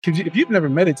because if you've never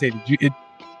meditated, it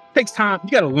takes time.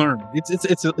 You got to learn.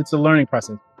 It's a learning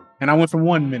process. And I went from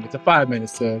 1 minute to 5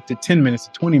 minutes to 10 minutes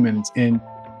to 20 minutes. And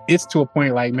it's to a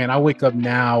point like, man, I wake up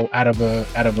now out of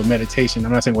a meditation.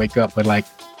 I'm not saying wake up, but like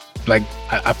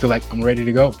I feel like I'm ready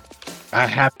to go.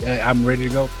 I'm ready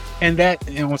to go. And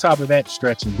on top of that,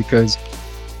 stretching, because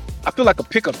I feel like a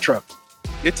pickup truck.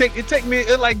 It take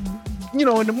me like, in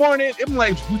the morning, I'm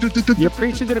like, you're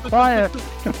preaching to the choir.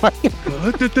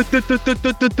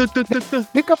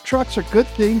 Pickup trucks are good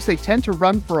things. They tend to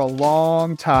run for a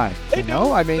long time. They're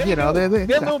a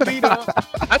little beat up.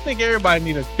 I think everybody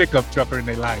needs a pickup trucker in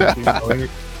their life.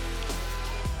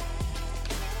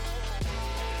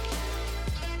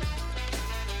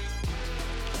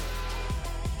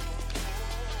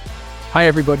 Hi,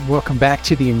 everybody. Welcome back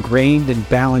to the Ingrained and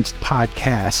Balanced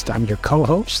podcast. I'm your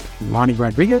co-host, Lonnie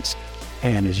Rodriguez.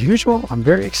 And as usual, I'm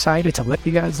very excited to let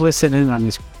you guys listen in on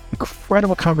this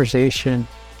incredible conversation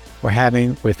we're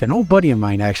having with an old buddy of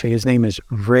mine, actually. His name is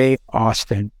Ray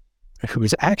Austin, who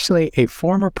is actually a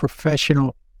former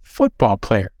professional football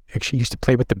player. Actually used to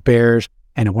play with the Bears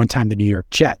and at one time the New York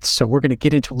Jets. So we're going to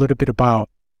get into a little bit about,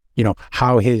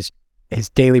 how his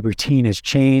daily routine has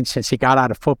changed since he got out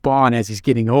of football, and as he's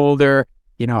getting older,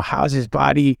 how's his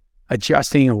body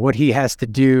adjusting and what he has to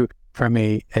do from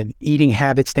an eating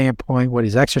habit standpoint, what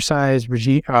his exercise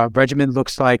regimen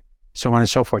looks like, so on and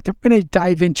so forth. We're going to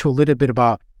dive into a little bit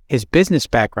about his business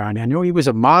background. I know he was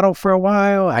a model for a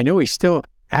while. I know he's still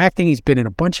acting. He's been in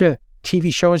a bunch of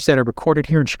TV shows that are recorded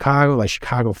here in Chicago, like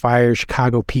Chicago Fire,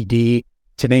 Chicago PD,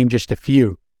 to name just a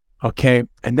few. Okay.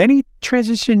 And then he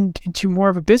transitioned into more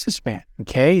of a businessman.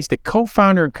 Okay. He's the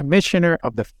co-founder and commissioner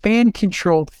of the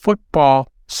fan-controlled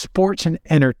football sports and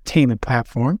entertainment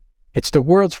platform. It's the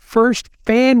world's first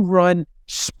fan-run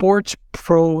sports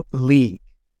pro league.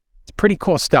 It's pretty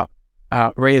cool stuff.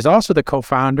 Ray is also the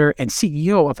co-founder and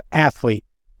CEO of Athlete,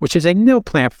 which is a NIL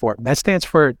platform. That stands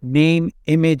for Name,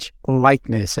 Image,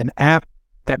 Likeness, an app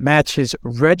that matches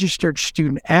registered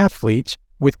student athletes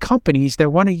with companies that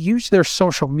want to use their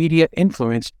social media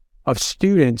influence of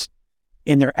students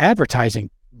in their advertising.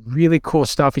 Really cool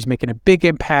stuff. He's making a big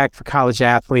impact for college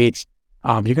athletes.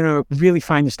 You're going to really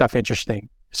find this stuff interesting.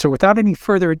 So without any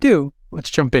further ado, let's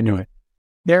jump into it.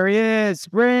 There he is.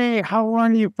 Ray, how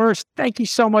are you? First, thank you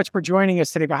so much for joining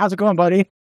us today. How's it going, buddy?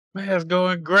 Man, it's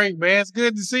going great, man. It's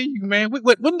good to see you, man.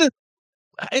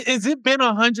 Has it been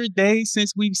 100 days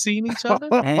since we've seen each other?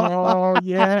 Oh,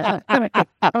 yeah. I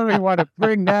don't even want to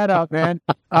bring that up, man.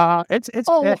 Why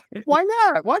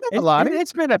not? Why not, Lonnie?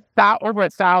 It's been over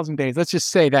 1,000 days. Let's just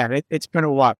say that. It's been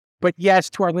a while. But yes,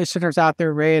 to our listeners out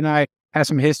there, Ray and I have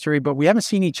some history, but we haven't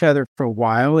seen each other for a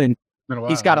while, and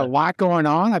he's got a lot going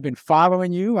on. I've been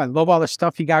following you. I love all the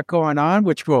stuff you got going on,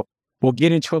 which we'll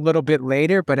get into a little bit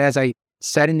later. But as I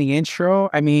said in the intro,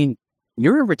 I mean,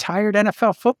 you're a retired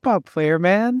NFL football player,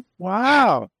 man.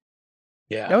 Wow.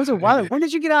 Yeah. That was a while. When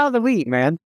did you get out of the league,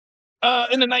 man?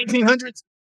 In the 1900s.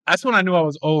 That's when I knew I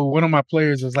was old. One of my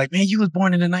players was like, man, you was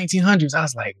born in the 1900s. I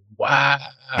was like, wow.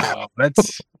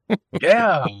 That's,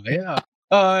 yeah.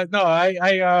 No,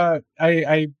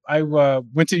 I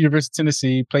went to the University of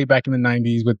Tennessee, played back in the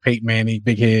 90s with Peyton Manning,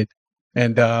 big head,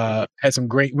 and had some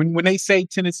great, when they say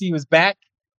Tennessee was back,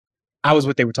 I was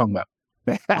what they were talking about.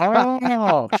 Sure.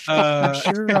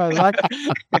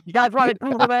 You guys want to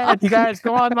Google that? You guys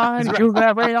go online and Google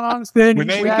that Ray Austin. When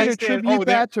they attribute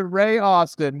that to Ray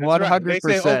Austin, 100%. Right.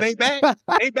 They say, they back?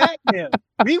 They back now.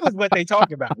 We was what they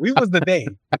talk about. We was the they.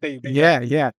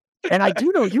 Yeah. And I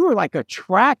do know you were like a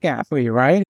track athlete,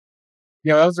 right?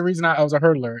 Yeah, that was the reason I was a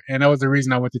hurdler. And that was the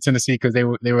reason I went to Tennessee, because they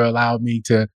were allowed me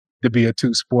to be a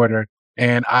two-sporter.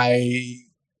 And I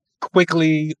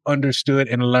quickly understood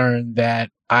and learned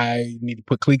that I need to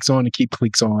put cleats on and keep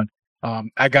cleats on.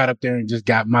 I got up there and just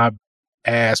got my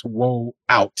ass whoa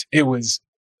out. You're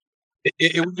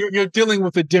dealing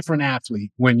with a different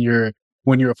athlete when you're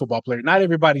a football player. Not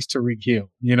everybody's Tariq Hill.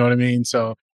 You know what I mean?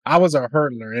 So I was a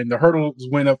hurdler, and the hurdles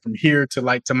went up from here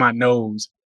to my nose.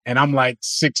 And I'm like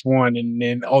 6'1", and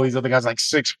then all these other guys like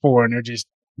 6'4", and they're just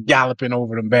galloping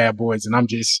over them bad boys. And I'm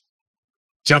just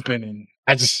jumping,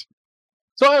 and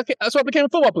so I became a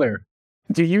football player.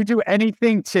 Do you do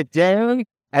anything today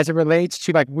as it relates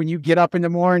to like when you get up in the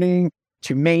morning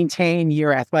to maintain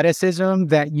your athleticism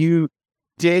that you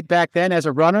did back then as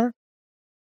a runner?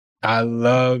 I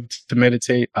loved to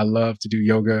meditate. I love to do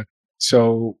yoga.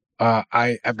 So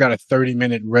I've got a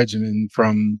 30-minute regimen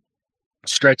from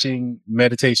stretching,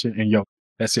 meditation, and yoga.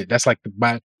 That's it. That's like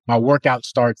my workout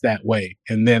starts that way.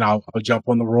 And then I'll jump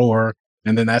on the rower.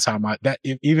 And then that's how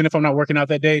even if I'm not working out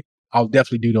that day, I'll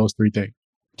definitely do those three things.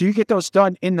 Do you get those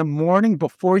done in the morning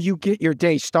before you get your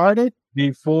day started?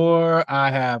 before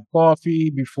I have coffee,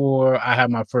 before I have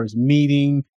my first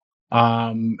meeting,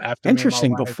 after me and my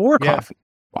Interesting. wife, Before yeah, coffee.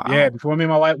 Wow. yeah, before me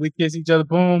and my wife we kiss each other,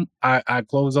 boom, I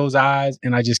close those eyes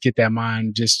and I just get that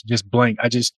mind just blank.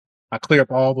 I clear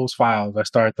up all those files. I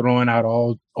start throwing out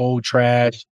all old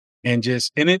trash and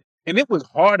it was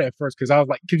hard at first because I was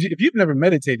like, because if you've never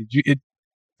meditated, it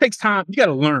takes time. You got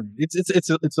to learn.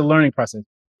 It's a learning process.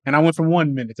 And I went from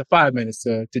 1 minute to 5 minutes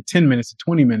to 10 minutes to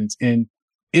 20 minutes. And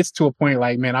it's to a point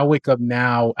like, man, I wake up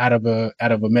now out of a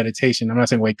meditation. I'm not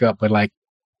saying wake up, but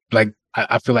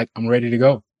I feel like I'm ready to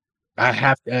go.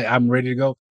 I'm ready to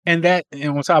go. And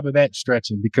on top of that,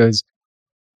 stretching, because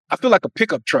I feel like a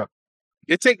pickup truck.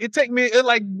 It take me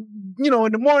like, in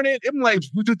the morning, I'm like,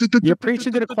 You're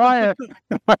preaching to the choir.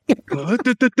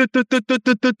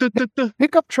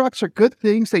 Pickup trucks are good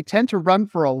things. They tend to run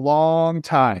for a long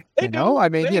time. They do. I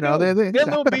mean, They're a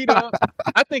little beat up.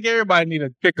 I think everybody need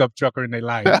a pickup trucker in their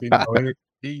life. Do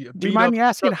you mind me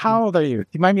asking how old are you?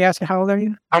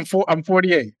 I'm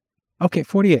 48. Okay,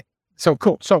 48. So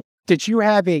cool. So did you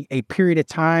have a period of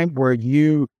time where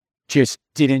you just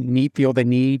didn't feel the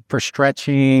need for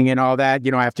stretching and all that,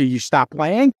 after you stopped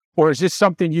playing? Or is this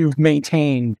something you've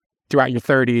maintained throughout your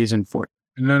 30s and 40s?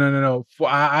 No.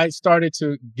 I started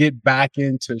to get back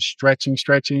into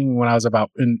stretching when I was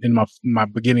about in my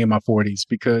beginning of my 40s,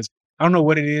 because I don't know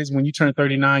what it is. When you turn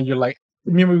 39, you're like,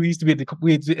 remember we used to be at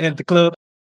the club?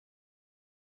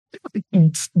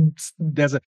 That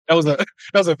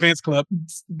was a Vince club.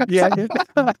 Yeah.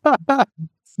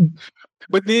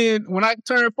 But then when I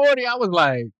turned 40, I was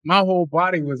like, my whole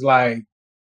body was like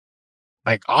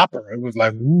opera. It was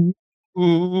like, ooh,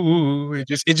 ooh. It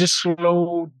just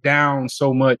slowed down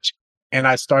so much. And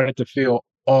I started to feel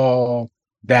all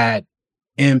that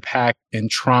impact and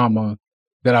trauma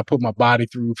that I put my body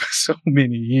through for so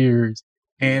many years.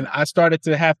 And I started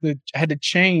to had to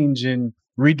change and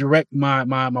redirect my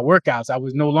workouts. I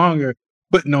was no longer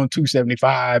putting on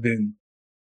 275 and,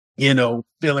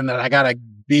 feeling that I gotta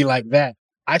be like that.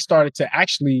 I started to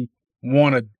actually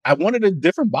I wanted a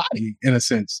different body in a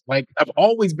sense. Like, I've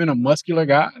always been a muscular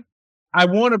guy. I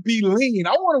want to be lean.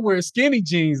 I want to wear skinny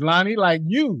jeans, Lonnie, like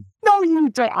you. No, you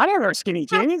don't. I don't wear skinny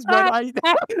jeans, but You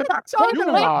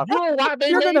know why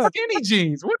they wear skinny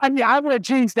jeans? What? I mean, I wear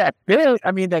jeans that fit.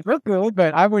 I mean, that look good,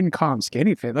 but I wouldn't call them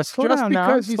skinny fit. Let's slow Just down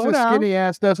because now. he's Slow a down. skinny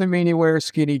ass doesn't mean he wears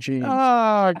skinny jeans.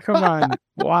 Oh, come on.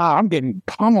 Wow, I'm getting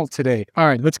pummeled today. All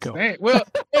right, let's go. Hey, well,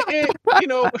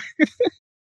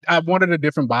 I wanted a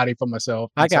different body for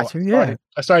myself. I got you. Yeah.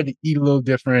 I started to eat a little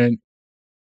different,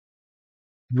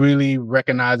 really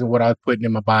recognizing what I was putting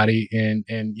in my body and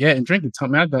drinking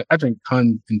ton. I drink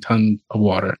tons and tons of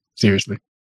water. Seriously.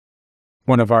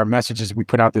 One of our messages we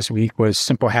put out this week was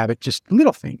simple habit, just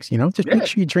little things, just make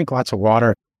sure you drink lots of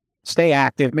water, stay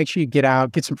active, make sure you get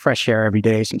out, get some fresh air every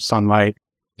day, some sunlight,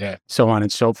 so on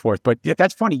and so forth. But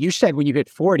that's funny. You said when you hit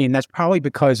 40, and that's probably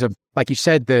because of, like you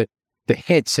said, the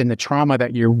hits and the trauma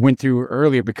that you went through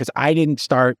earlier, because I didn't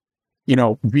start,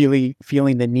 really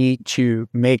feeling the need to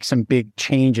make some big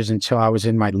changes until I was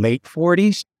in my late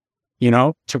 40s,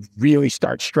 to really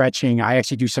start stretching. I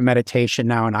actually do some meditation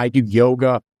now, and I do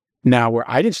yoga now, where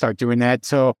I didn't start doing that.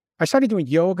 So I started doing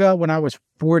yoga when I was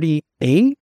 48.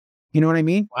 You know what I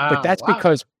mean? Wow, but that's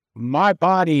because my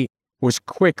body was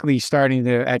quickly starting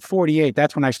to, at 48,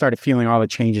 that's when I started feeling all the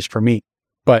changes for me.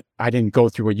 But I didn't go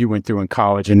through what you went through in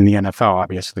college and in the NFL,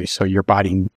 obviously. So your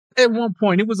body... At one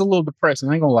point, it was a little depressing.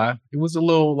 I ain't gonna lie. It was a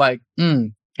little like,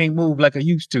 can't move like I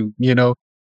used to,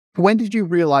 When did you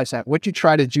realize that? What'd you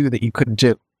try to do that you couldn't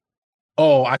do?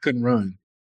 Oh, I couldn't run.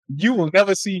 You will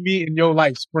never see me in your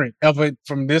life sprint ever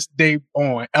from this day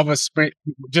on, ever sprint,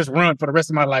 just run for the rest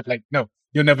of my life. Like, no,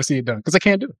 you'll never see it done because I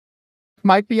can't do it.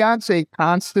 My fiance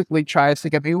constantly tries to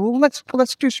get me, well, let's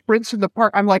do sprints in the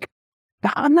park. I'm like,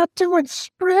 I'm not doing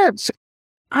sprints.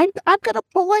 I'm going to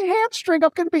pull a hamstring.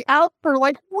 I'm going to be out for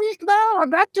like a week. No, I'm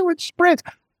not doing sprints.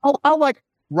 I'll like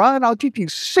run. I'll give you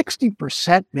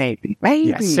 60% maybe.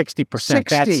 Yeah, 60%.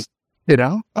 60,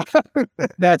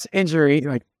 that's injury.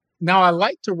 Like, now, I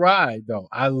like to ride, though.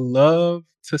 I love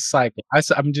to cycle.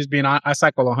 I'm just being honest. I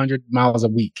cycle 100 miles a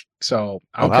week. So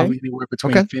I'll be anywhere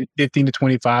between 15 to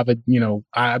 25. But,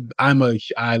 I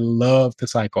love to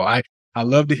cycle. I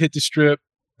love to hit the strip,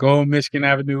 go on Michigan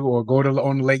Avenue or go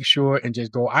on the lake shore and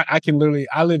just go. I can literally,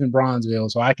 I live in Bronzeville.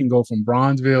 So I can go from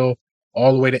Bronzeville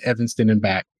all the way to Evanston and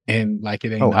back. And like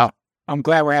it ain't nothing. Wow. I'm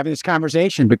glad we're having this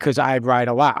conversation because I ride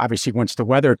a lot. Obviously, once the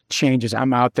weather changes,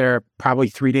 I'm out there probably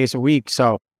 3 days a week.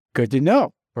 So good to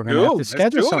know. We're going to have to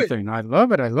schedule something. I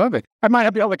love it. I might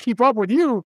not be able to keep up with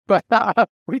you, but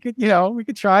we could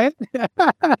try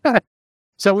it.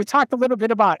 So we talked a little bit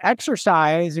about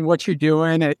exercise and what you're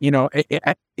doing at,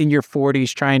 in your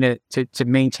 40s, trying to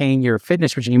maintain your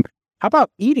fitness regime. How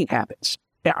about eating habits?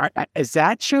 Is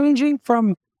that changing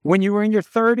from when you were in your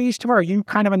 30s to where are you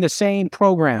kind of in the same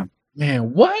program?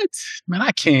 Man, what? Man,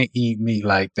 I can't eat meat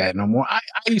like that no more. I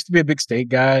used to be a big steak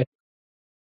guy,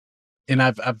 and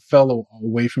I've fell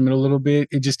away from it a little bit.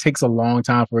 It just takes a long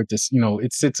time for it to,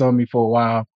 it sits on me for a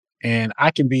while, and I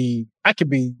can be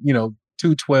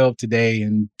 212 today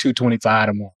and 225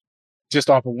 tomorrow, just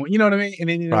off of one. You know what I mean? And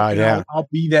then Yeah. I'll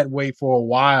be that way for a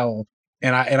while,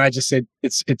 and I just said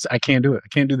it's I can't do it. I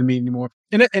can't do the meat anymore.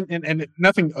 And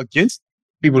nothing against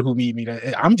people who eat meat.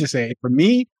 I'm just saying for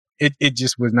me, it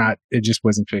just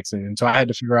wasn't fixing. And so I had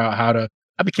to figure out how to.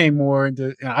 I became more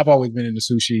into. I've always been into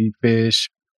sushi,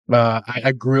 fish.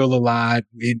 I grill a lot.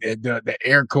 The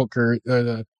air cooker,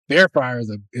 the air fryer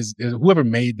is whoever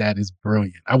made that is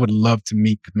brilliant. I would love to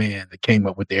meet the man that came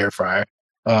up with the air fryer.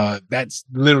 That's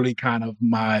literally kind of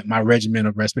my regimen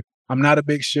of recipe. I'm not a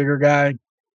big sugar guy.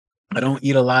 I don't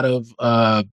eat a lot of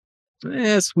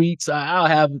sweets. I'll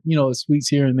have sweets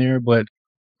here and there, but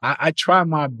I try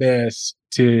my best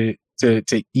to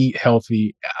eat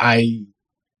healthy. I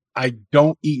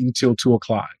don't eat until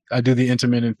 2:00. I do the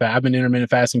intermittent fast. I've been intermittent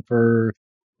fasting for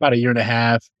about a year and a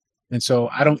half. And so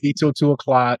I don't eat till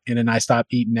 2:00 and then I stop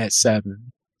eating at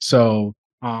 7. So,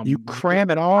 you cram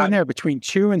it all in there between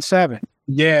 2 and 7.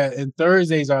 Yeah. And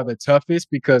Thursdays are the toughest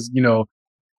because,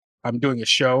 I'm doing a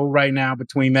show right now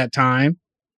between that time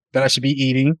that I should be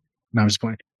eating. No, I'm just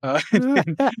playing. But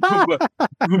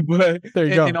There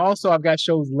you go. And also I've got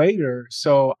shows later,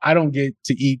 so I don't get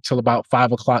to eat till about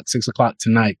 5:00, 6:00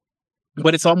 tonight.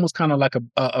 But it's almost kind of like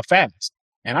a fast.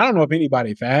 And I don't know if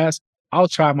anybody fasts. I'll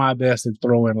try my best to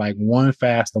throw in like one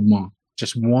fast a month,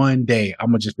 just one day. I'm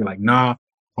gonna just be like, nah,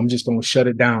 I'm just gonna shut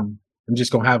it down. I'm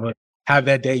just gonna have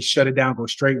that day, shut it down, go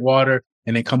straight water,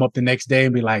 and then come up the next day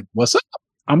and be like, what's up?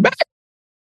 I'm back.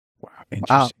 Wow,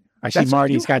 interesting. I see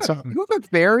Marty's got something. You have a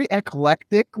very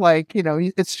eclectic,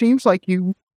 it seems like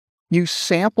you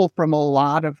sample from a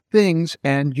lot of things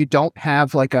and you don't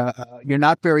have you're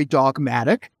not very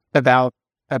dogmatic about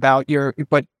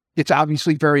but it's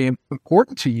obviously very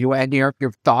important to you and your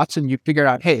thoughts, and you figure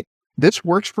out, hey, this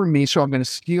works for me, so I'm going to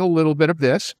steal a little bit of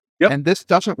this. Yep. And this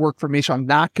doesn't work for me, so I'm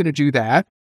not going to do that.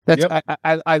 That's, Yep.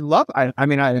 I love it.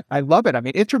 I love it. I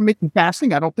mean, intermittent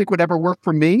fasting, I don't think would ever work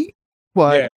for me,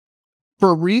 but Yeah.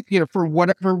 for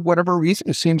whatever reason,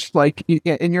 it seems like,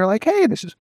 and you're like, hey,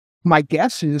 my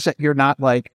guess is that you're not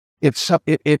like, if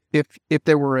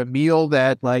there were a meal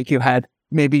that you had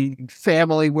maybe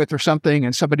family with or something,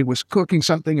 and somebody was cooking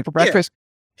something for breakfast,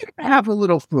 you can have a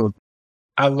little food.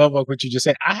 I love what you just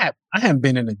said. I haven't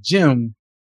been in a gym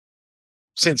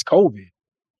since COVID.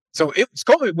 So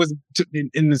COVID was,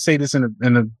 and to say this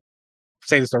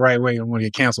say this the right way, I don't want to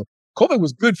get canceled. COVID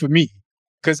was good for me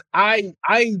because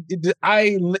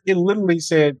it literally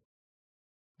said,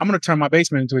 I'm going to turn my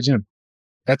basement into a gym.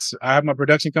 I have my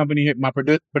production company, my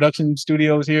production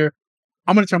studios here.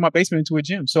 I'm going to turn my basement into a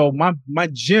gym. So my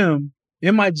gym,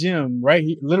 right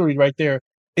here, literally right there,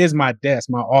 is my desk,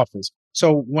 my office.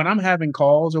 So when I'm having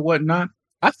calls or whatnot,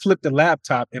 I flip the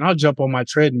laptop and I'll jump on my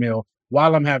treadmill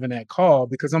while I'm having that call,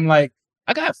 because I'm like,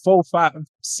 I got 4, 5,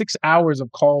 6 hours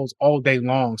of calls all day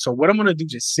long. So what I'm going to do,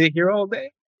 just sit here all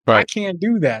day? Right. I can't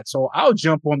do that. So I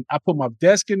put my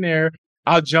desk in there.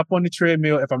 I'll jump on the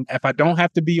treadmill. If I don't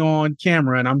have to be on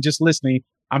camera and I'm just listening,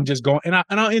 I'm just going, and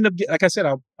I'll end up, like I said,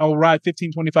 I'll ride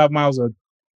 15, 25 miles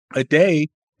a day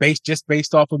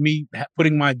based off of me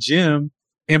putting my gym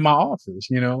in my office,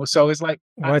 So it's like,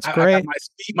 That's I great. got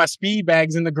my speed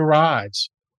bags in the garage,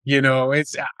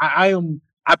 it's, I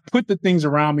put the things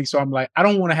around me. So I'm like, I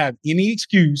don't want to have any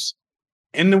excuse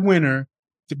in the winter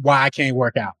why I can't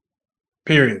work out,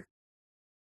 period.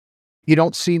 You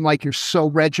don't seem like you're so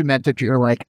regimented. You're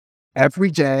like,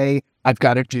 every day I've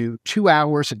got to do 2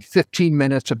 hours and 15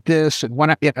 minutes of this. And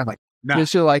I'm like, Nah.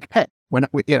 Just like, hey, when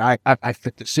I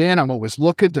fit this in, I'm always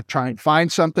looking to try and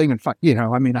find something and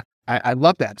I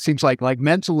love that. It seems like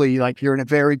mentally, you're in a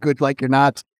very good, you're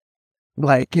not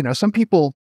some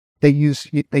people, they use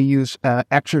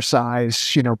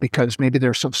exercise, because maybe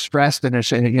they're so stressed and it's,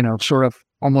 sort of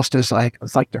almost as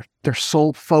it's like their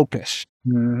sole focus.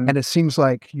 Mm-hmm. And it seems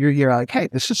like you're like, hey,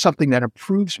 this is something that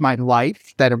improves my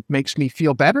life, that it makes me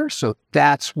feel better. So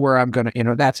that's where I'm going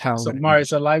to, that's how. So Marty,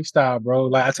 it's a lifestyle, bro.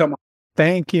 Like I tell my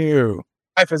Thank you.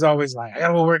 wife is always like, I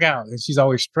gotta go work out. And she's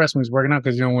always stressed when she's working out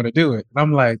because you don't want to do it. And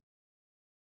I'm like,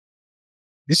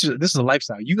 this is a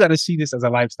lifestyle. You got to see this as a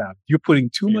lifestyle. You're putting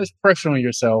too much pressure on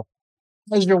yourself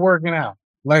as you're working out.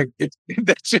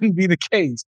 That shouldn't be the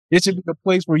case. It should be the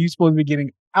place where you're supposed to be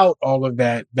getting out all of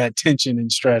that tension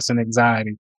and stress and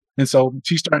anxiety. And so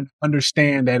she's starting to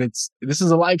understand that this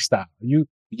is a lifestyle.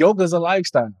 Yoga's a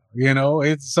lifestyle,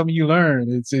 it's something you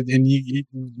learn.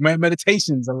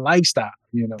 Meditation's a lifestyle,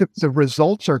 The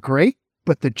results are great,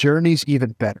 but the journey's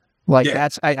even better. Like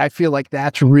I feel like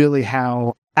that's really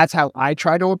how I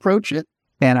try to approach it.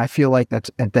 And I feel like that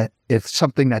it's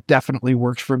something that definitely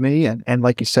works for me. And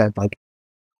like you said, like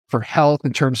for health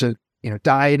in terms of,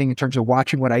 dieting, in terms of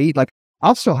watching what I eat, like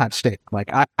I'll still have steak. Like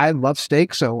I love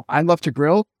steak. So I love to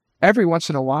grill. Every once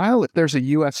in a while, if there's a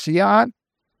UFC on,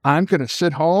 I'm going to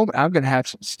sit home. I'm going to have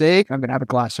some steak. I'm going to have a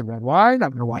glass of red wine. I'm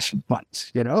going to watch some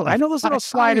fights, I know those little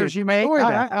sliders you make.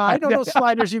 I know those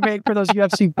sliders you make for those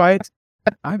UFC fights.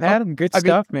 I've had them. Good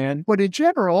stuff, man. But in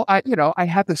general, I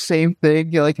have the same thing.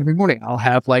 Like every morning, I'll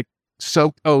have like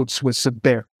soaked oats with some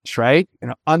berries, right?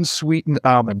 Unsweetened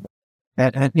almond,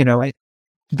 and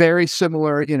very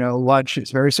similar,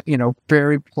 lunches,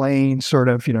 very plain sort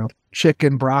of,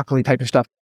 chicken, broccoli type of stuff.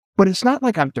 But it's not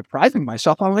like I'm depriving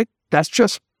myself. I'm like, that's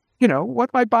just,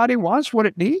 what my body wants, what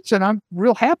it needs, and I'm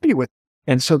real happy with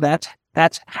it. And so that's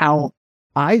how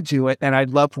I do it. And I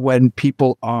love when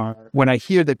I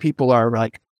hear that people are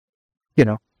like,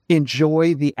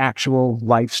 enjoy the actual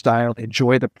lifestyle,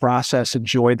 enjoy the process,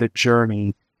 enjoy the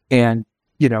journey, and,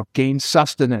 gain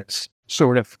sustenance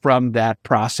sort of from that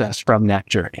process, from that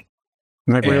journey.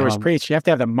 Like we always preach, you have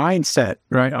to have the mindset,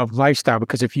 right, of lifestyle,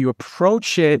 because if you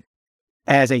approach it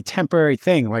as a temporary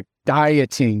thing, like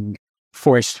dieting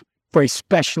for a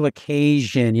special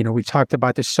occasion, we've talked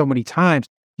about this so many times,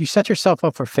 you set yourself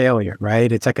up for failure,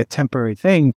 right? It's like a temporary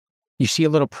thing. You see a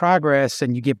little progress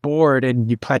and you get bored and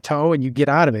you plateau and you get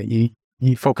out of it.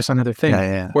 You focus on other things.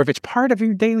 Yeah. Or if it's part of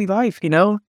your daily life,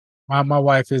 My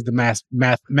wife is the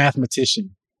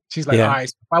mathematician. She's like, all right,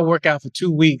 so if I work out for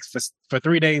 2 weeks, for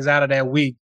 3 days out of that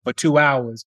week, for 2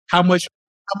 hours, how much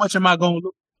am I going to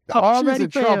look? Already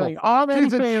failing.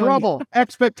 She's in trouble.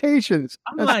 Expectations.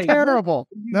 That's like, terrible.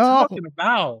 What are you talking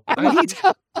about?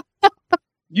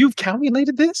 You've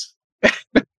calculated this?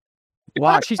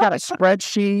 Wow, she's got a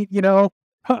spreadsheet,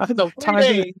 So 3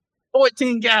 days,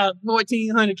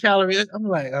 1,400 calories. I'm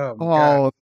like, oh my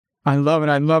God. I love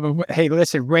it. Hey,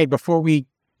 listen, Ray, before we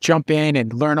jump in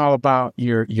and learn all about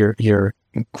your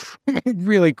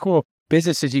really cool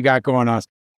businesses you got going on,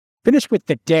 finish with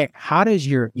the day. How does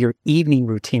your evening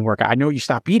routine work? I know you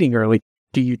stop eating early.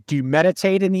 Do you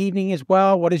meditate in the evening as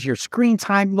well? What does your screen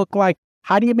time look like?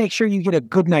 How do you make sure you get a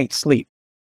good night's sleep?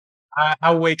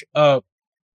 I wake up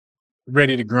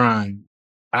ready to grind.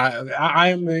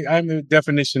 I'm the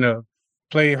definition of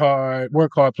play hard,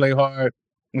 work hard, play hard.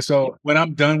 And so when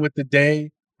I'm done with the day,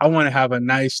 I want to have a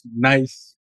nice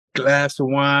glass of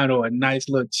wine or a nice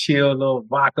little chill, little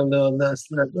vodka, little.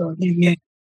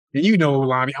 And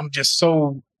Lonnie, I'm just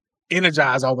so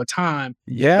energized all the time.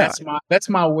 Yeah. That's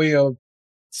my way of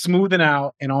smoothing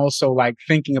out and also like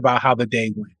thinking about how the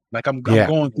day went. Like I'm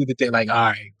going through the day like, all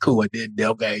right, cool, I did,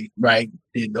 okay, right?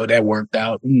 Didn't know that worked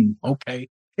out. Okay.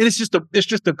 And it's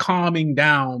just a calming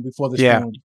down before the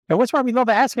storm. And what's why we love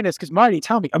asking this? Because Marty,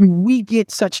 tell me, I mean, we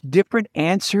get such different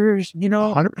answers,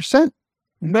 100%.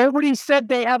 Nobody said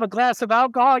they have a glass of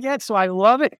alcohol yet, so I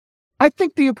love it. I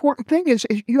think the important thing is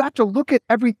you have to look at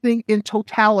everything in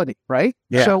totality, right?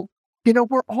 Yeah. So,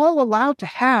 we're all allowed to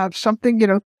have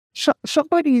something,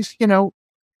 somebody's,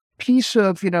 piece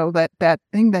of, that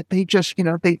thing that they just,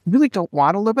 they really don't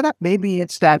want to live with that. Maybe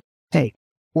it's that cake,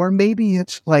 or maybe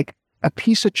it's like a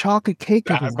piece of chocolate cake.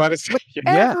 Whatever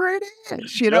it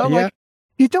is, like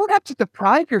you don't have to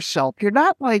deprive yourself. You're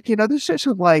not like, this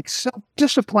isn't like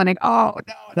self-disciplining. Oh,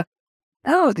 no.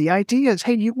 No, the idea is,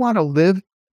 hey, you want to live,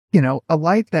 a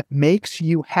life that makes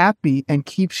you happy and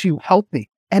keeps you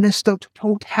healthy. And it's the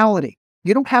totality.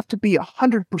 You don't have to be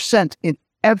 100% in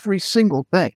every single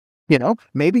thing.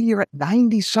 Maybe you're at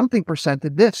 90-something%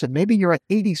 in this, and maybe you're at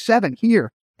 87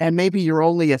 here, and maybe you're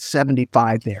only at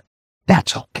 75 there.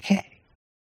 That's okay.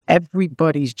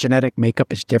 Everybody's genetic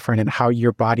makeup is different, and how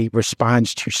your body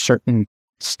responds to certain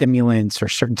stimulants or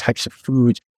certain types of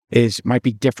foods might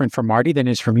be different for Marty than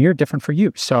is from you, different for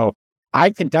you. So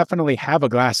I can definitely have a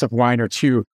glass of wine or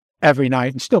two every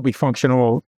night and still be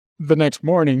functional the next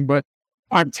morning, but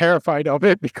I'm terrified of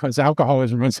it because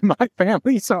alcoholism runs in my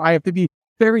family. So I have to be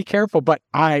very careful, but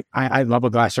I love a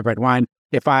glass of red wine.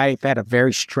 If I've had a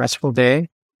very stressful day,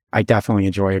 I definitely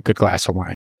enjoy a good glass of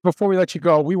wine. Before we let you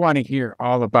go, we want to hear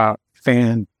all about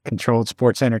fan-controlled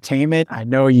sports entertainment. I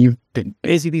know you've been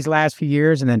busy these last few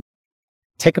years, and then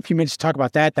take a few minutes to talk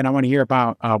about that. Then I want to hear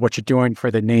about what you're doing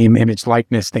for the name, image,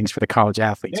 likeness things for the college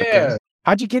athletes. Yeah. Okay?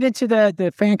 How'd you get into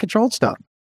the fan-controlled stuff?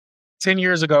 10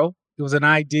 years ago, It was an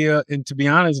idea. And to be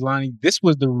honest, Lonnie, this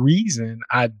was the reason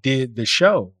I did the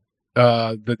show,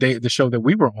 the show that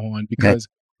we were on, because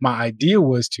my idea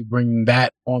was to bring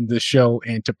that on the show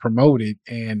and to promote it.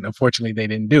 And unfortunately, they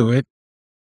didn't do it.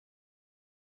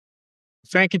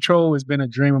 Fan control has been a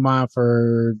dream of mine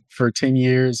for 10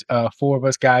 years. 4 of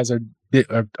us guys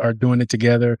are doing it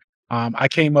together. I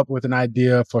came up with an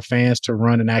idea for fans to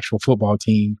run an actual football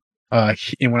team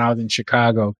and when I was in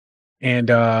Chicago,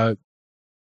 and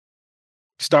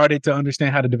started to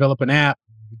understand how to develop an app,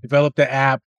 developed the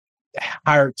app,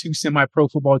 hired 2 semi-pro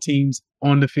football teams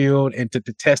on the field and to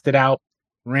test it out,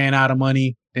 ran out of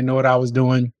money, didn't know what I was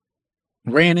doing,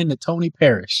 ran into Tony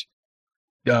Parrish,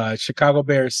 Chicago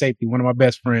Bears safety, one of my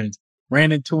best friends,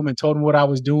 ran into him and told him what I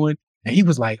was doing. And he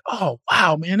was like, oh,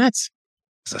 wow, man, that's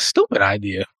a stupid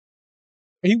idea.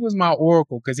 He was my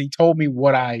oracle because he told me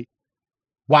why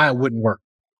it wouldn't work.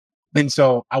 And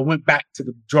so I went back to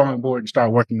the drawing board and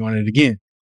started working on it again.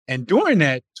 And during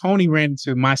that, Tony ran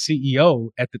into my CEO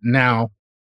now.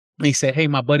 And he said, hey,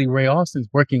 my buddy Ray Austin's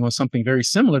working on something very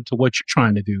similar to what you're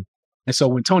trying to do. And so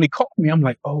when Tony called me, I'm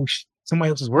like, oh, somebody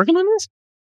else is working on this?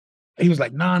 He was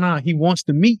like, nah, he wants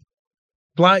to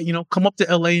come up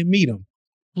to LA and meet him.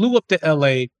 Flew up to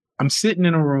LA. I'm sitting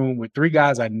in a room with 3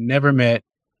 guys I never met,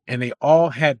 and they all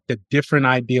had the different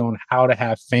idea on how to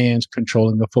have fans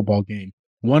controlling the football game.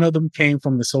 One of them came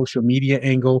from the social media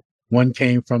angle, one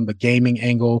came from the gaming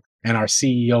angle, and our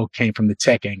CEO came from the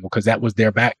tech angle because that was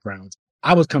their backgrounds.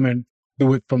 I was coming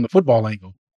through it from the football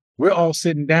angle. We're all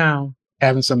sitting down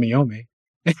having some Miome,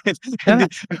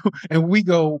 and we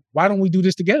go, why don't we do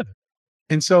this together?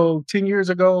 And so 10 years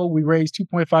ago, we raised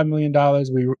 $2.5 million.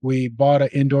 We bought an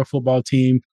indoor football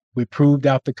team. We proved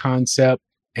out the concept,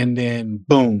 and then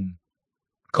boom,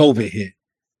 COVID hit.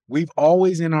 We've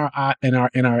always in our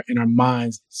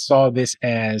minds saw this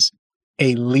as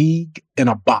a league in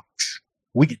a box.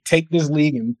 We could take this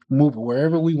league and move it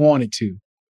wherever we wanted to.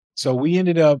 So we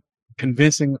ended up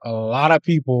convincing a lot of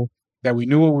people that we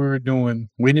knew what we were doing.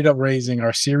 We ended up raising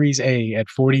our Series A at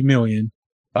 $40 million.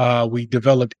 We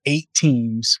developed 8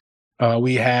 teams.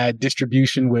 We had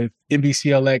distribution with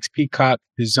NBCLX, Peacock,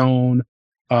 DAZN.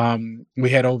 We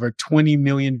had over 20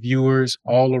 million viewers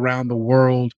all around the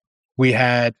world. We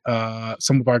had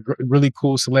some of our really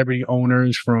cool celebrity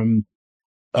owners from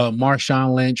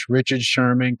Marshawn Lynch, Richard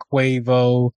Sherman,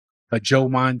 Quavo, Joe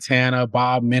Montana,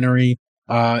 Bob Menery.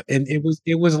 And it was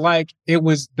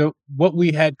what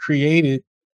we had created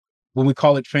when we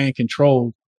call it fan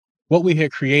control. What we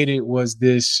had created was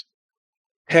this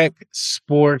tech,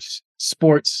 sports,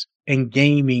 and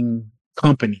gaming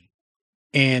company.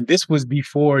 And this was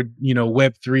before,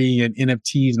 Web3 and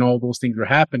NFTs and all those things were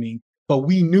happening. But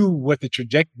we knew what the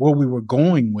trajectory, where we were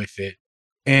going with it.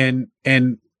 And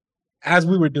as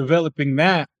we were developing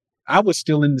that, I was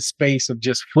still in the space of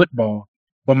just football.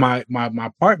 But my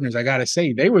partners, I got to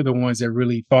say, they were the ones that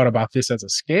really thought about this as a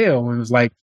scale. And it was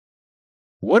like,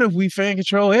 what if we fan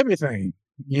control everything?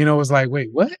 It was like, wait,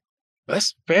 what?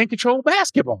 Let's fan control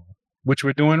basketball, which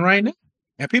we're doing right now.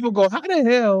 And people go, how the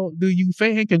hell do you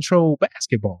fan control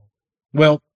basketball?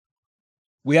 Well,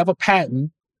 we have a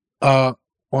patent on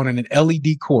an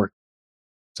LED court.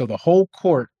 So the whole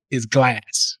court is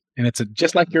glass. And it's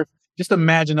just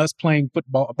imagine us playing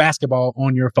basketball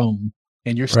on your phone,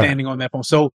 and you're standing on that phone.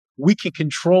 So we can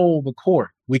control the court.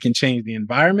 We can change the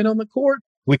environment on the court.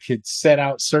 We could set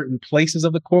out certain places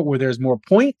of the court where there's more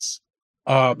points.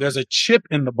 There's a chip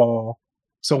in the ball.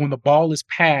 So when the ball is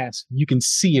passed, you can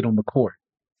see it on the court.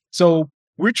 So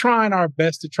we're trying our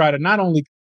best to try to not only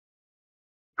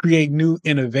create new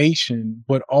innovation,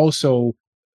 but also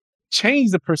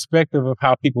change the perspective of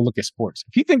how people look at sports.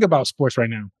 If you think about sports right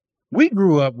now, we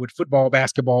grew up with football,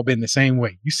 basketball being the same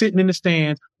way. You sitting in the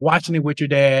stands, watching it with your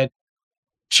dad,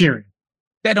 cheering.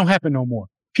 That don't happen no more.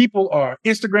 People are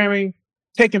Instagramming,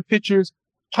 taking pictures,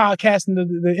 podcasting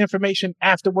the information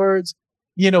afterwards,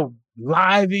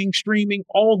 living, streaming,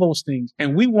 all those things.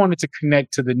 And we wanted to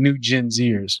connect to the new Gen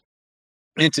Zers.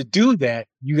 And to do that,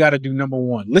 you got to do number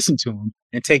one, listen to them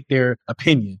and take their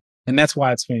opinion. And that's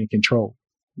why it's fan control.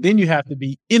 Then you have to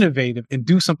be innovative and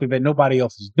do something that nobody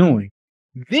else is doing.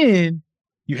 Then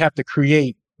you have to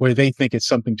create where they think it's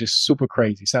something just super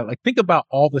crazy. So think about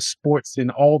all the sports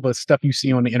and all the stuff you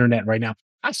see on the internet right now.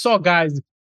 I saw guys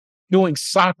doing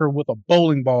soccer with a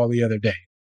bowling ball the other day.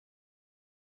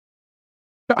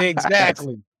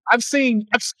 Exactly. I've seen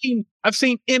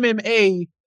MMA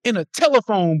in a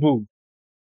telephone booth.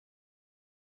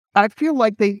 I feel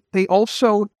like they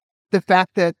also, the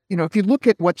fact that, if you look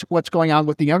at what's going on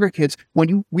with the younger kids,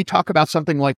 when we talk about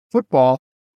something like football,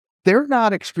 they're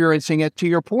not experiencing it, to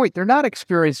your point. They're not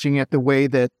experiencing it the way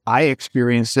that I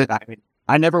experienced it. I mean,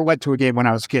 I never went to a game when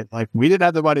I was a kid. Like, we didn't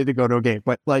have the money to go to a game.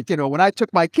 But, like, when I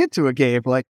took my kid to a game,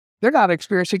 like, they're not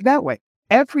experiencing that way.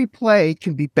 Every play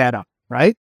can be bet on,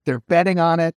 right? They're betting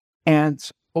on it. And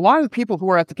a lot of the people who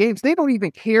are at the games, they don't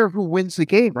even care who wins the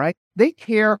game, right? They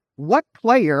care what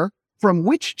player from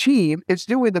which team is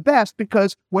doing the best,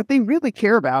 because what they really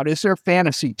care about is their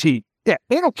fantasy team. Yeah,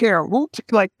 they don't care who,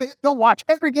 they'll watch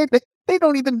every game. They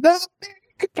don't even know. They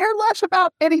could care less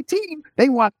about any team. They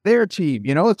want their team.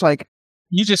 It's like,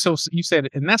 you said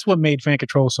it, and that's what made fan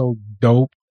control so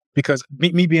dope. Because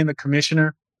me being the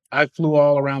commissioner, I flew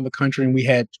all around the country and we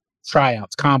had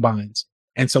tryouts, combines,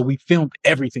 and so we filmed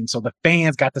everything. So the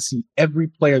fans got to see every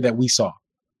player that we saw,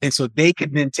 and so they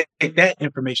could then take that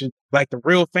information, like the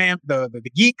real fan, the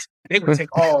geeks, they would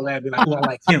take all that and be like, "Oh, I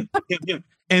like him,"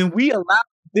 and we allowed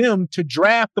them to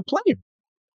draft the player.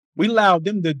 We allowed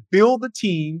them to build the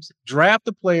teams, draft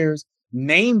the players,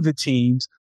 name the teams,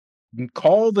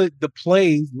 call the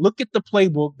plays, look at the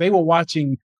playbook. They were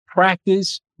watching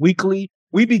practice weekly.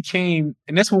 We became,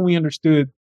 and that's when we understood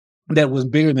that it was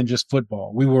bigger than just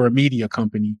football. We were a media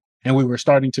company, and we were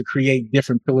starting to create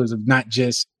different pillars of not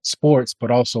just sports, but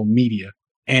also media.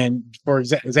 And for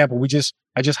example,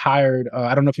 I just hired,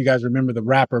 I don't know if you guys remember the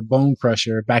rapper Bone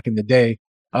Crusher back in the day.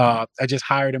 I just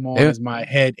hired him on as my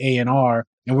head A&R,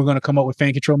 and we're going to come up with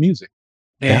fan control music.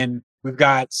 And we've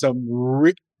got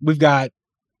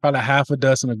probably half a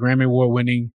dozen of Grammy Award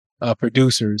winning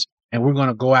producers, and we're going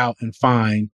to go out and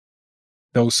find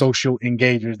those social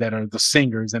engagers that are the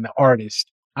singers and the artists.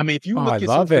 I mean, if you look I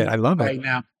love it right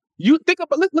now, you think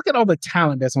about, look at all the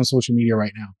talent that's on social media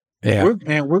right now.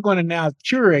 Yeah. We're going to now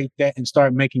curate that and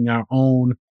start making our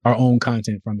own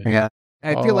content from it. Yeah.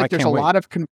 I feel like there's a lot of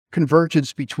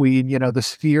convergence between, the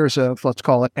spheres of, let's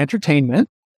call it entertainment,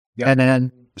 and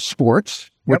then sports,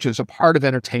 which is a part of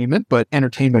entertainment, but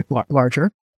entertainment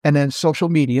larger, and then social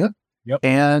media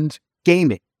and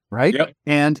gaming, right?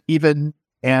 And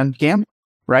gambling,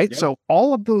 right? So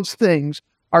all of those things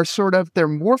are they're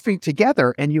morphing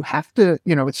together, and you have to,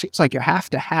 it seems like you have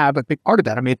to have a big part of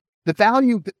that. I mean,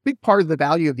 the big part of the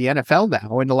value of the NFL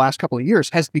now in the last couple of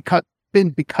years has been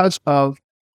because of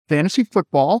fantasy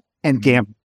football and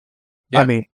gambling. I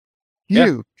mean,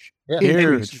 huge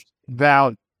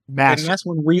value, massive. And that's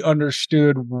when we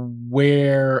understood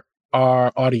where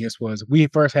our audience was. We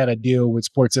first had a deal with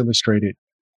Sports Illustrated,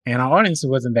 and our audience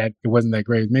wasn't that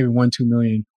great. Maybe 1-2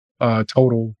 million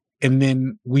total. And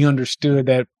then we understood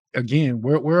that, again,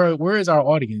 where is our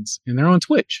audience? And they're on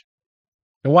Twitch.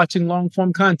 They're watching long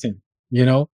form content. They're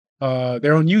on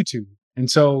YouTube. And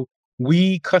so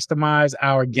we customize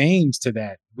our games to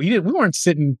that. We weren't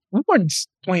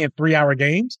playing 3-hour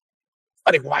games.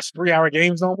 I didn't watch 3-hour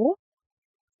games no more.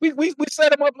 We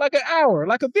set them up like an hour,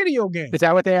 like a video game. Is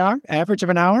that what they are? Average of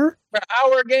an hour? An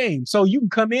hour game. So you can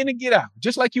come in and get out.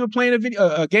 Just like you were playing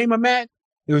a game of Madden.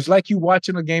 It was like you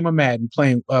watching a game of Madden,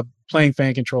 playing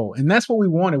fan control. And that's what we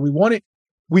wanted.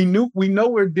 We know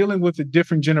we're dealing with a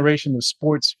different generation of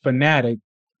sports fanatic.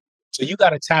 So you got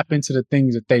to tap into the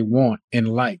things that they want and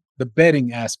like. The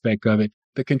betting aspect of it,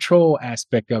 the control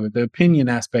aspect of it, the opinion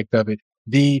aspect of it,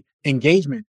 the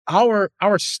engagement. Our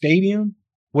stadium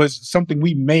was something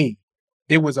we made.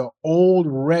 It was an old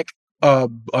wreck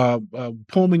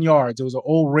Pullman yards. It was an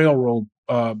old railroad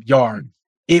yard.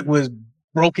 It was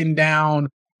broken down,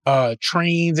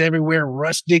 trains everywhere,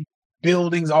 rustic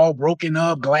buildings all broken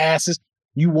up, glasses.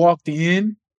 You walked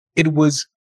in, it was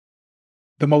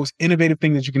the most innovative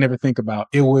thing that you can ever think about.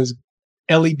 It was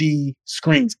LED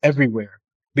screens everywhere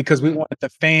because we wanted the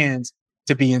fans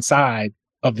to be inside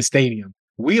of the stadium.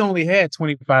 We only had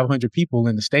 2,500 people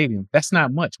in the stadium. That's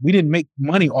not much. We didn't make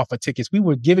money off of tickets. We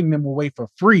were giving them away for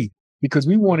free because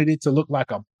we wanted it to look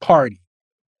like a party.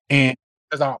 And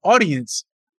because our audience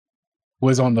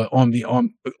was on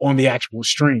the actual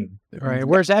stream. Right.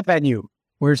 Where's that venue?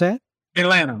 Where's that?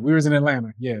 Atlanta. We was in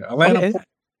Atlanta. Yeah. Atlanta. Okay.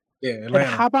 Yeah. Atlanta.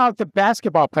 And how about the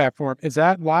basketball platform? Is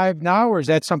that live now, or is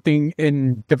that something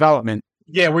in development?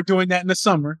 Yeah, we're doing that in the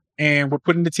summer, and we're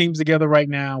putting the teams together right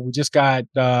now. We just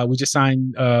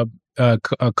signed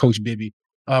Coach Bibby,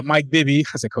 Mike Bibby.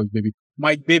 I said Coach Bibby.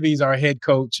 Mike Bibby's our head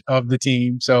coach of the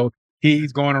team, so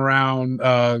he's going around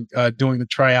doing the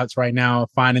tryouts right now,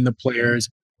 finding the players.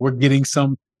 We're getting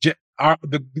the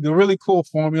really cool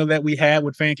formula that we had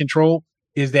with fan control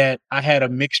is that I had a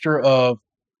mixture of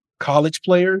college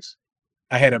players.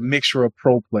 I had a mixture of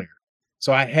pro players.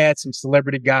 So I had some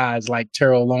celebrity guys like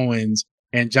Terrell Owens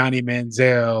and Johnny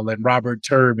Manziel and Robert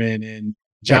Turbin and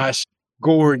Josh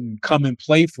Gordon come and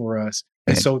play for us.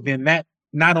 And so then that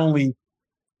not only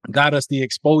got us the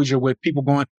exposure with people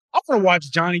going, I want to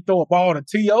watch Johnny throw a ball to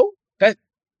T.O.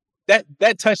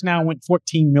 That touchdown went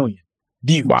 14 million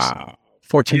views. Wow.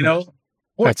 14 You know,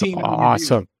 That's 14 million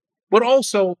awesome. views. But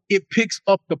also it picks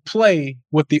up the play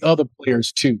with the other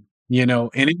players too, you know,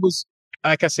 and it was,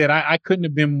 like I said, I couldn't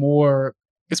have been more,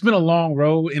 it's been a long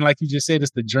road. And like you just said,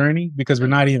 it's the journey because I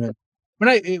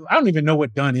don't even know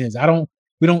what done is.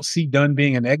 We don't see done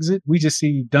being an exit. We just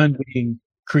see done being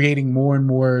creating more and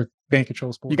more fan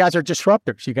control sports. You guys are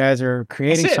disruptors. You guys are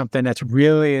creating something that's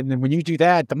really, and then when you do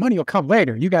that, the money will come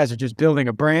later. You guys are just building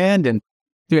a brand, and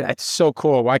dude, that's so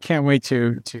cool. Well, I can't wait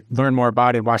to learn more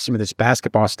about it, watch some of this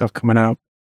basketball stuff coming out.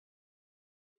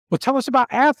 Well, tell us about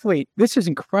Athlete. This is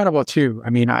incredible too. I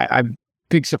mean, I'm a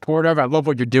big supporter of it. I love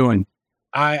what you're doing.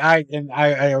 I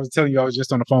was telling you, I was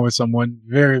just on the phone with someone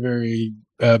very, very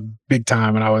big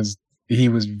time, and he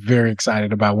was very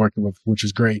excited about working with, which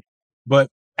is great. But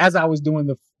as I was doing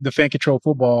the fan control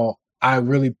football, I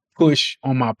really push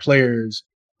on my players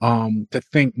to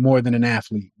think more than an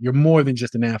athlete. You're more than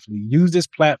just an athlete. Use this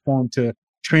platform to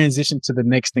transition to the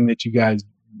next thing that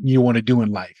you want to do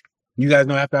in life. You guys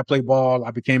know after I played ball,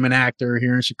 I became an actor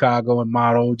here in Chicago and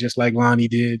model, just like Lonnie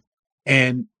did,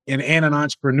 and an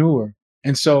entrepreneur.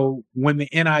 And so when the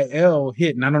NIL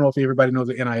hit, and I don't know if everybody knows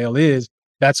what NIL is,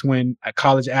 that's when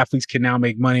college athletes can now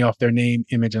make money off their name,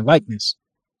 image, and likeness.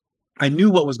 I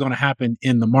knew what was going to happen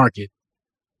in the market.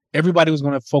 Everybody was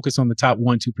going to focus on the top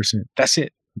 1-2%. That's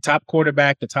it. The top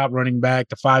quarterback, the top running back,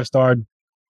 the 5-star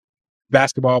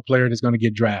basketball player that's going to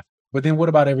get drafted. But then what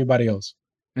about everybody else?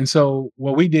 And so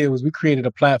what we did was we created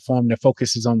a platform that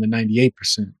focuses on the 98%.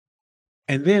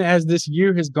 And then as this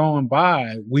year has gone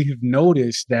by, we have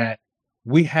noticed that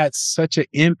we had such an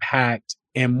impact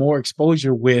and more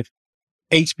exposure with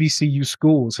HBCU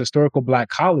schools, historical Black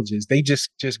colleges. They just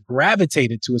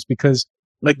gravitated to us because,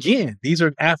 again, these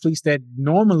are athletes that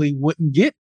normally wouldn't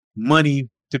get money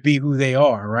to be who they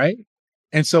are, right?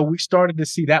 And so we started to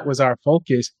see that was our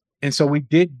focus. And so we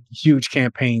did huge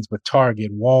campaigns with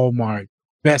Target, Walmart,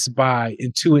 Best Buy,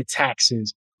 Intuit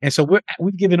Taxes. And so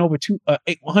we've given over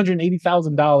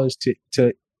 $180,000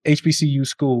 to HBCU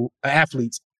school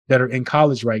athletes that are in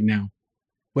college right now.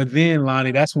 But then,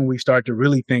 Lonnie, that's when we start to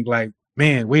really think like,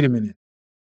 man, wait a minute.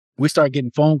 We start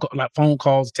getting phone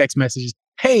calls, text messages.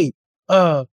 Hey, do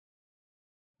I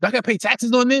got to pay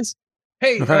taxes on this?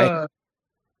 Hey, right.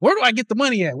 Where do I get the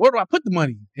money at? Where do I put the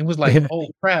money? It was like, oh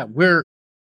crap, we're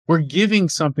giving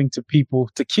something to people,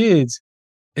 to kids,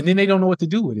 and then they don't know what to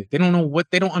do with it. They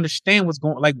don't understand what's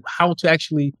going, like how to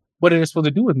actually, what are supposed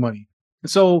to do with money. And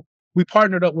so we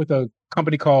partnered up with a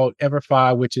company called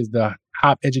EverFi, which is the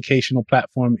top educational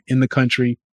platform in the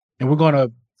country. And we're going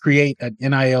to create an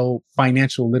NIL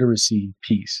financial literacy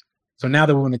piece. So now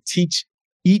that we're going to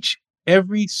teach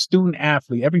every student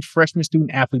athlete, every freshman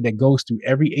student athlete that goes through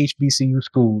every HBCU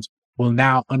schools will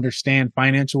now understand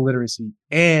financial literacy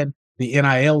and the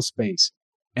NIL space.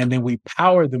 And then we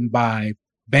power them by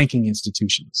banking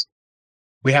institutions.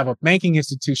 We have a banking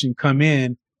institution come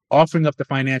in offering up the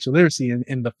financial literacy.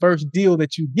 And the first deal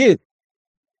that you get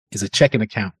is a checking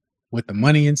account with the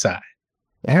money inside.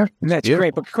 Yeah, and that's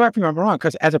great. But correct me if I'm wrong,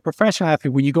 because as a professional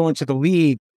athlete, when you go into the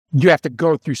league, you have to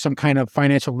go through some kind of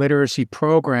financial literacy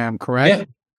program, correct? Yeah.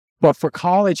 But for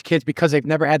college kids, because they've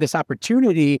never had this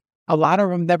opportunity, a lot of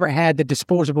them never had the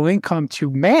disposable income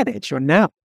to manage or now.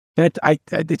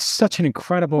 It's such an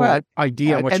incredible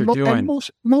idea what you're doing.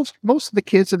 And most of the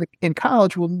kids in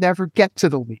college will never get to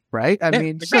the league, right? I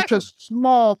mean, exactly. Such a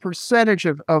small percentage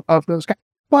of those guys.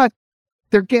 But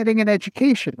they're getting an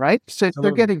education, right? So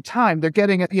they're getting time. They're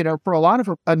getting, for a lot of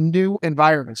a new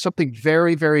environment, something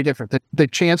very, very different. The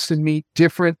chance to meet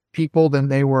different people than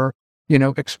they were,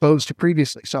 exposed to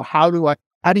previously. So how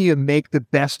do you make the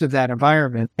best of that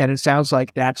environment? And it sounds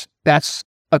like that's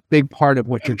a big part of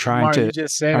what you're trying Marty, to. You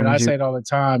just said it. I say it all the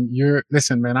time.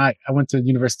 Listen, man, I went to the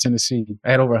University of Tennessee.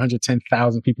 I had over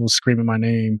 110,000 people screaming my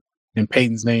name and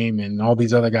Peyton's name and all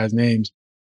these other guys' names.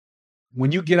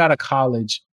 When you get out of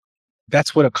college,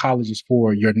 that's what a college is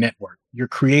for, your network. You're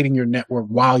creating your network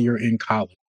while you're in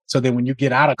college. So then when you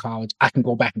get out of college, I can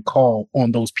go back and call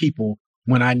on those people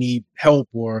when I need help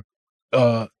or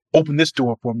open this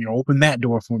door for me or open that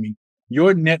door for me.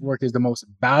 Your network is the most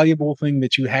valuable thing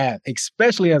that you have,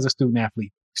 especially as a student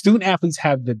athlete. Student athletes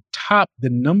have the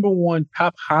number one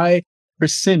top high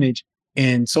percentage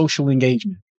in social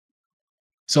engagement.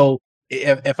 So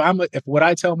if what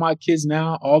I tell my kids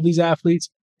now, all these athletes,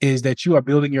 is that you are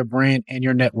building your brand and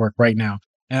your network right now.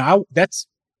 And that's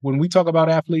when we talk about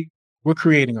athlete, we're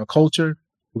creating a culture.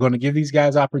 We're going to give these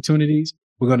guys opportunities.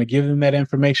 We're going to give them that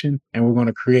information and we're going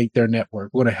to create their network.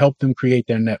 We're going to help them create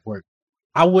their network.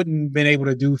 I wouldn't have been able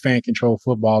to do fan control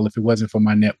football if it wasn't for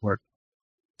my network.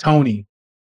 Tony,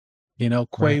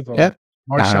 Quavo, Right. Yep.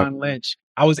 Marshawn Lynch.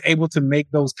 I was able to make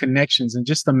those connections, and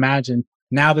just imagine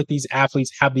now that these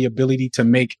athletes have the ability to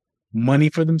make money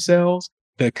for themselves,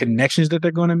 the connections that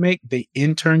they're going to make, the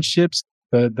internships,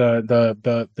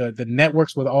 the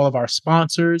networks with all of our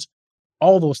sponsors,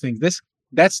 all those things.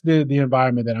 That's the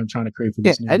environment that I'm trying to create for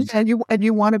this. And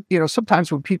you want to,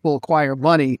 sometimes when people acquire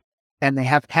money and they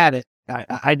haven't had it,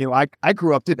 I knew I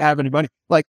grew up, didn't have any money.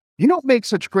 Like, you don't make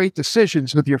such great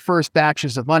decisions with your first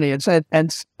batches of money. And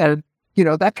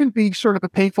that can be sort of a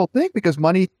painful thing, because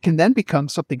money can then become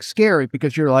something scary,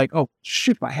 because you're like, oh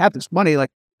shoot, if I have this money, like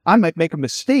I might make a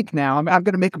mistake now. I'm going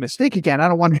to make a mistake again. I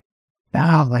don't want to.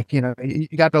 Now, you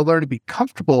got to learn to be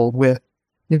comfortable with,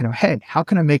 hey, how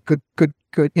can I make good,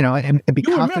 and be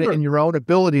confident in your own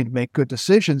ability to make good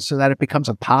decisions so that it becomes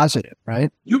a positive, right?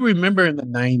 You remember in the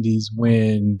 90s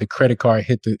when the credit card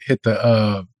hit the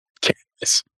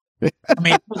canvas. I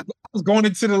mean, I was going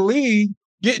into the league,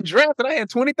 getting drafted. I had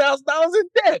 $20,000 in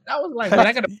debt. I was like,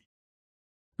 I got to.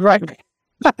 Right.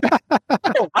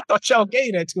 I thought y'all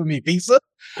gave that to me, Visa.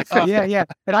 Yeah.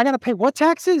 And I got to pay what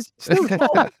taxes?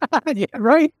 Yeah,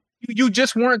 right. You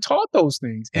just weren't taught those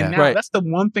things. And now that's the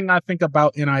one thing I think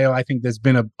about NIL. I think there's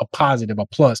been a positive, a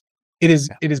plus. It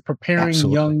is preparing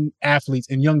young athletes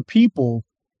and young people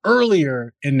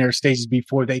earlier in their stages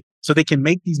so they can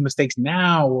make these mistakes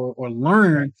now or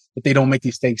learn that they don't make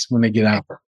these mistakes when they get out.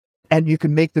 And you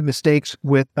can make the mistakes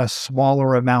with a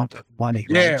smaller amount of money.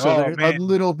 Right? Yeah, so they're a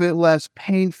little bit less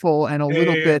painful and a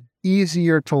little bit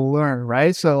easier to learn,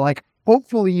 right? So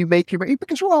hopefully you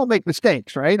because we all make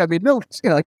mistakes, right? I mean, no,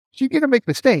 you're going to make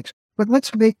mistakes, but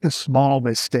let's make the small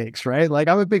mistakes, right? Like,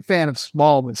 I'm a big fan of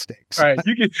small mistakes. All right,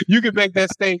 you can make that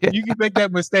mistake. You can make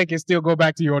that mistake and still go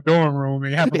back to your dorm room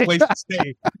and have a place to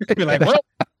stay. Be like, well,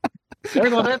 there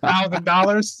goes that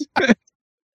 $1,000.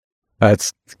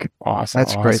 That's awesome.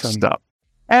 That's great stuff.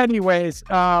 Anyways,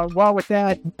 with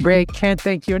that, Ray, can't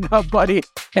thank you enough, buddy.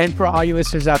 And for all you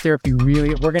listeners out there,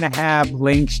 we're going to have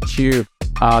links to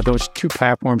those two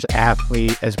platforms,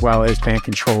 Athlete as well as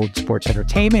fan-controlled sports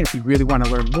entertainment, if you really want to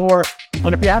learn more.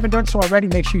 And if you haven't done so already,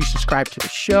 make sure you subscribe to the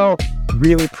show.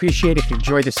 Really appreciate it. If you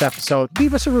enjoyed this episode,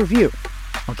 leave us a review.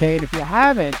 Okay, and if you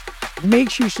haven't,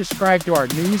 make sure you subscribe to our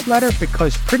newsletter,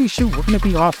 because pretty soon we're going to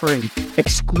be offering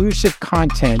exclusive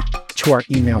content to our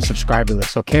email subscriber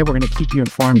list. Okay, we're going to keep you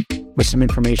informed with some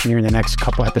information here in the next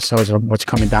couple episodes of what's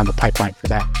coming down the pipeline for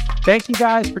that. Thank you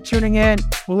guys for tuning in.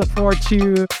 We'll look forward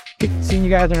to seeing you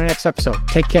guys in our next episode.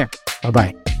 Take care.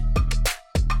 Bye-bye.